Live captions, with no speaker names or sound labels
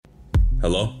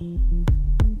Hello?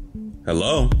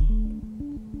 Hello?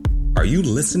 Are you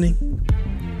listening?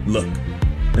 Look,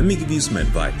 let me give you some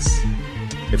advice.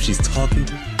 If she's talking,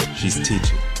 she's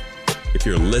teaching. If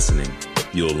you're listening,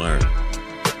 you'll learn.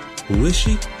 Who is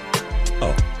she?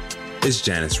 Oh, it's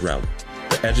Janice Rowley,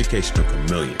 the Educational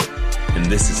Chameleon. And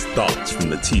this is Thoughts from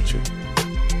the Teacher.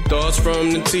 Thoughts from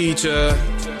the teacher.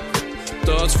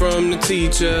 Thoughts from the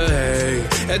teacher, hey.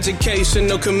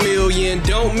 Educational chameleon,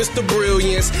 don't miss the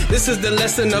brilliance. This is the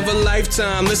lesson of a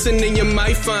lifetime. Listening, you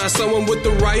might find someone with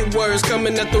the right words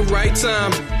coming at the right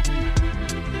time.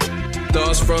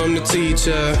 Thoughts from the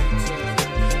teacher.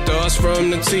 Thoughts from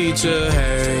the teacher,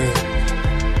 hey.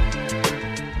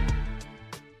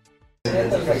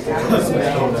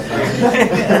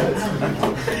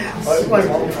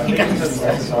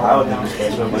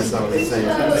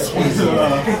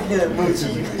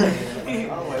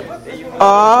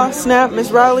 Aw, snap,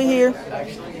 Miss Riley here.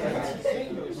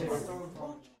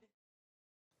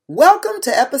 Welcome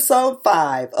to episode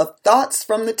 5 of Thoughts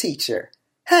from the Teacher.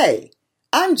 Hey,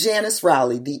 I'm Janice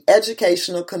Rowley, the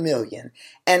Educational Chameleon,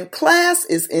 and class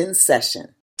is in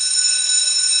session.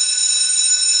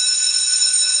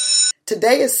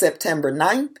 Today is September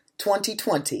 9th,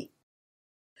 2020.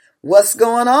 What's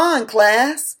going on,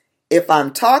 class? If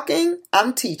I'm talking,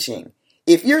 I'm teaching.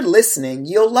 If you're listening,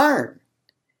 you'll learn.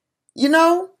 You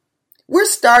know, we're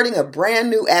starting a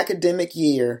brand new academic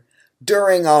year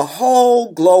during a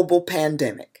whole global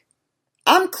pandemic.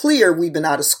 I'm clear we've been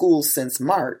out of school since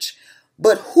March,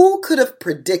 but who could have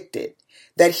predicted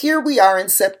that here we are in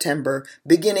September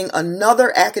beginning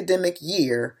another academic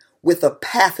year with a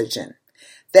pathogen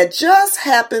that just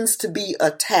happens to be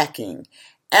attacking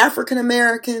African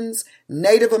Americans,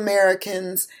 Native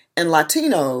Americans, and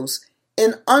Latinos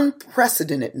in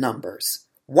unprecedented numbers.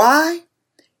 Why?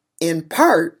 In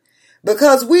part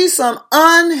because we some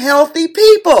unhealthy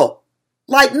people.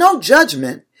 Like, no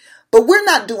judgment, but we're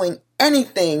not doing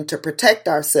anything to protect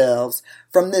ourselves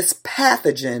from this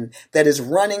pathogen that is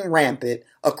running rampant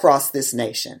across this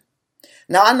nation.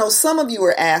 Now, I know some of you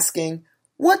are asking,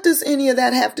 what does any of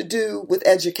that have to do with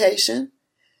education?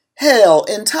 Hell,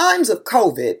 in times of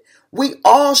COVID, we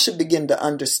all should begin to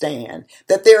understand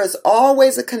that there is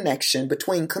always a connection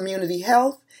between community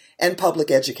health and public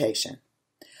education.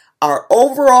 Our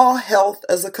overall health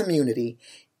as a community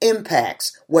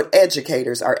impacts what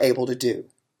educators are able to do.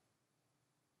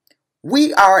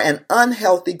 We are an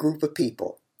unhealthy group of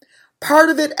people. Part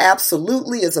of it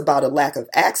absolutely is about a lack of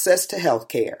access to health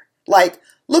care. Like,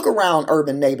 look around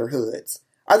urban neighborhoods.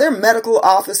 Are there medical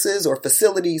offices or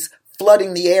facilities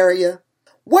flooding the area?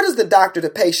 What is the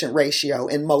doctor-to-patient ratio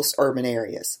in most urban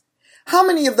areas? How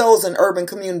many of those in urban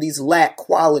communities lack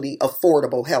quality,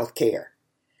 affordable health care?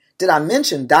 Did I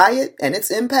mention diet and its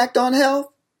impact on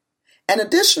health? An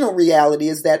additional reality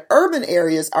is that urban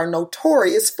areas are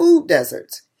notorious food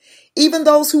deserts. Even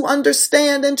those who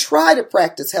understand and try to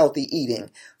practice healthy eating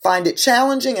find it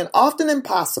challenging and often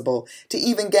impossible to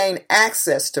even gain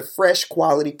access to fresh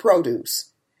quality produce.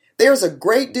 There's a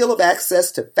great deal of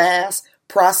access to fast,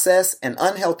 processed, and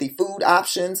unhealthy food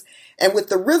options, and with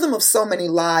the rhythm of so many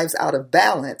lives out of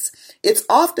balance, it's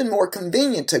often more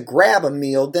convenient to grab a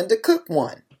meal than to cook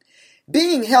one.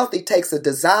 Being healthy takes a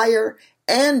desire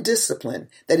and discipline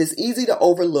that is easy to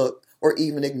overlook or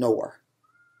even ignore.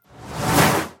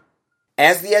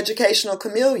 As the Educational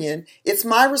Chameleon, it's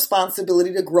my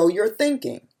responsibility to grow your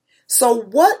thinking. So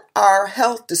what are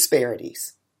health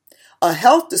disparities? A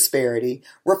health disparity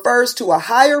refers to a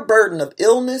higher burden of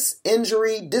illness,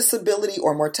 injury, disability,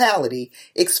 or mortality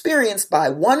experienced by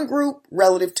one group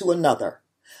relative to another.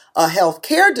 A health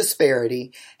care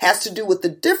disparity has to do with the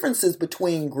differences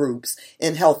between groups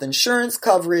in health insurance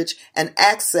coverage and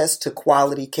access to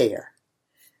quality care.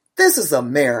 This is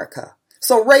America,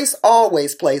 so race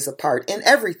always plays a part in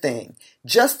everything,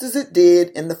 just as it did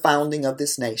in the founding of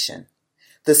this nation.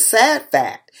 The sad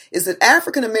fact is that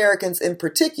African Americans in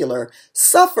particular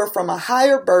suffer from a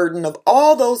higher burden of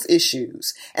all those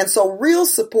issues, and so real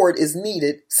support is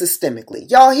needed systemically.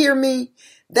 Y'all hear me?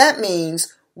 That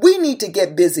means we need to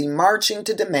get busy marching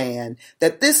to demand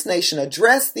that this nation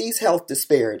address these health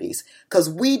disparities because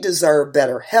we deserve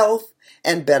better health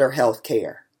and better health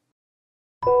care.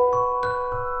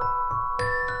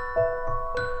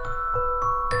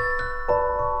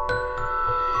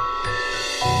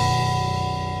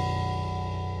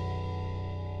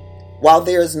 While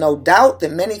there is no doubt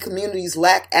that many communities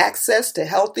lack access to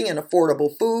healthy and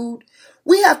affordable food,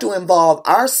 we have to involve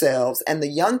ourselves and the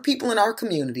young people in our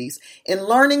communities in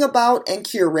learning about and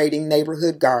curating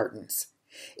neighborhood gardens.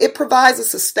 It provides a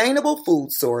sustainable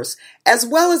food source as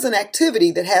well as an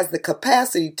activity that has the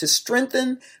capacity to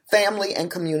strengthen family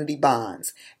and community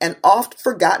bonds, an oft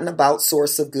forgotten about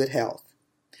source of good health.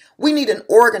 We need an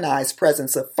organized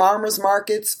presence of farmers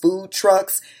markets, food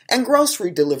trucks, and grocery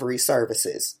delivery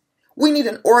services. We need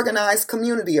an organized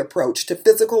community approach to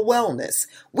physical wellness,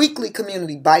 weekly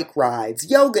community bike rides,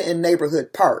 yoga in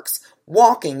neighborhood parks,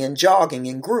 walking and jogging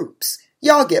in groups.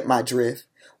 Y'all get my drift.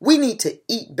 We need to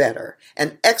eat better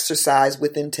and exercise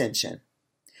with intention.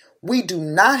 We do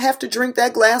not have to drink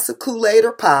that glass of Kool-Aid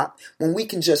or pop when we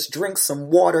can just drink some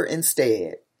water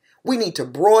instead. We need to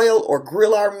broil or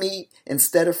grill our meat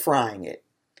instead of frying it.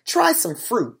 Try some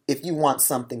fruit if you want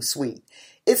something sweet.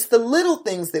 It's the little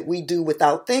things that we do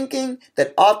without thinking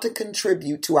that often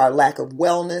contribute to our lack of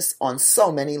wellness on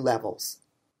so many levels.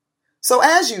 So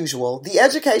as usual, the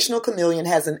Educational Chameleon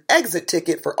has an exit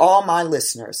ticket for all my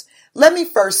listeners. Let me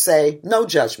first say, no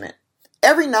judgment.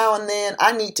 Every now and then,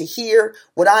 I need to hear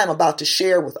what I am about to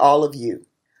share with all of you.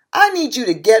 I need you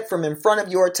to get from in front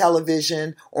of your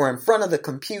television or in front of the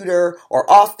computer or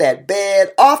off that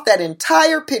bed, off that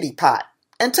entire pity pot,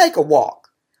 and take a walk.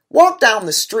 Walk down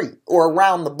the street or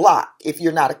around the block if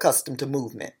you're not accustomed to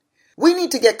movement. We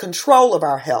need to get control of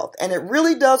our health, and it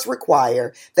really does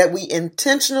require that we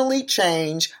intentionally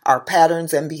change our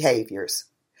patterns and behaviors.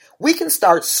 We can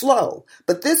start slow,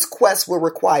 but this quest will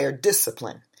require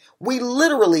discipline. We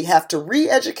literally have to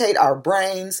re-educate our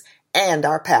brains and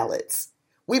our palates.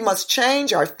 We must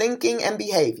change our thinking and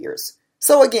behaviors.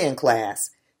 So again,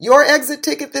 class, your exit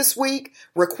ticket this week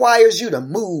requires you to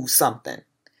move something.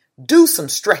 Do some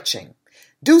stretching.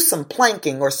 Do some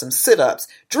planking or some sit-ups.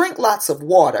 Drink lots of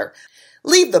water.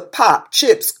 Leave the pop,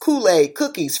 chips, Kool-Aid,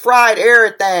 cookies, fried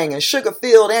everything, and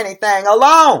sugar-filled anything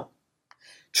alone.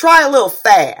 Try a little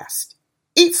fast.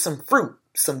 Eat some fruit,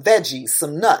 some veggies,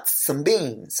 some nuts, some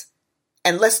beans.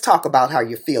 And let's talk about how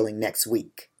you're feeling next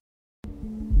week.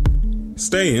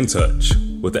 Stay in touch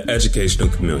with the Educational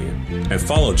Chameleon and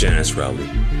follow Janice Rowley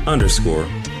 _ on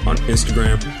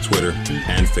Instagram, Twitter,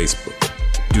 and Facebook.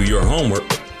 Do your homework,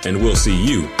 and we'll see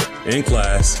you in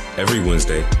class every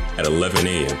Wednesday at 11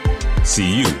 a.m.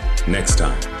 See you next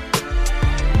time.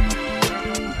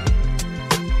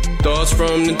 Thoughts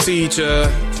from the teacher.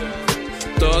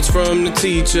 Thoughts from the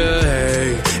teacher,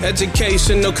 hey.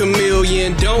 Educational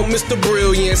chameleon, don't miss the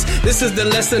brilliance. This is the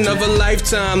lesson of a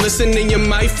lifetime. Listening, you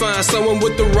might find someone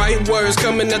with the right words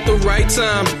coming at the right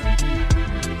time.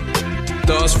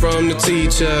 Thoughts from the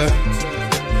teacher.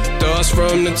 Thoughts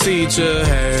from the teacher,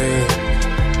 hey.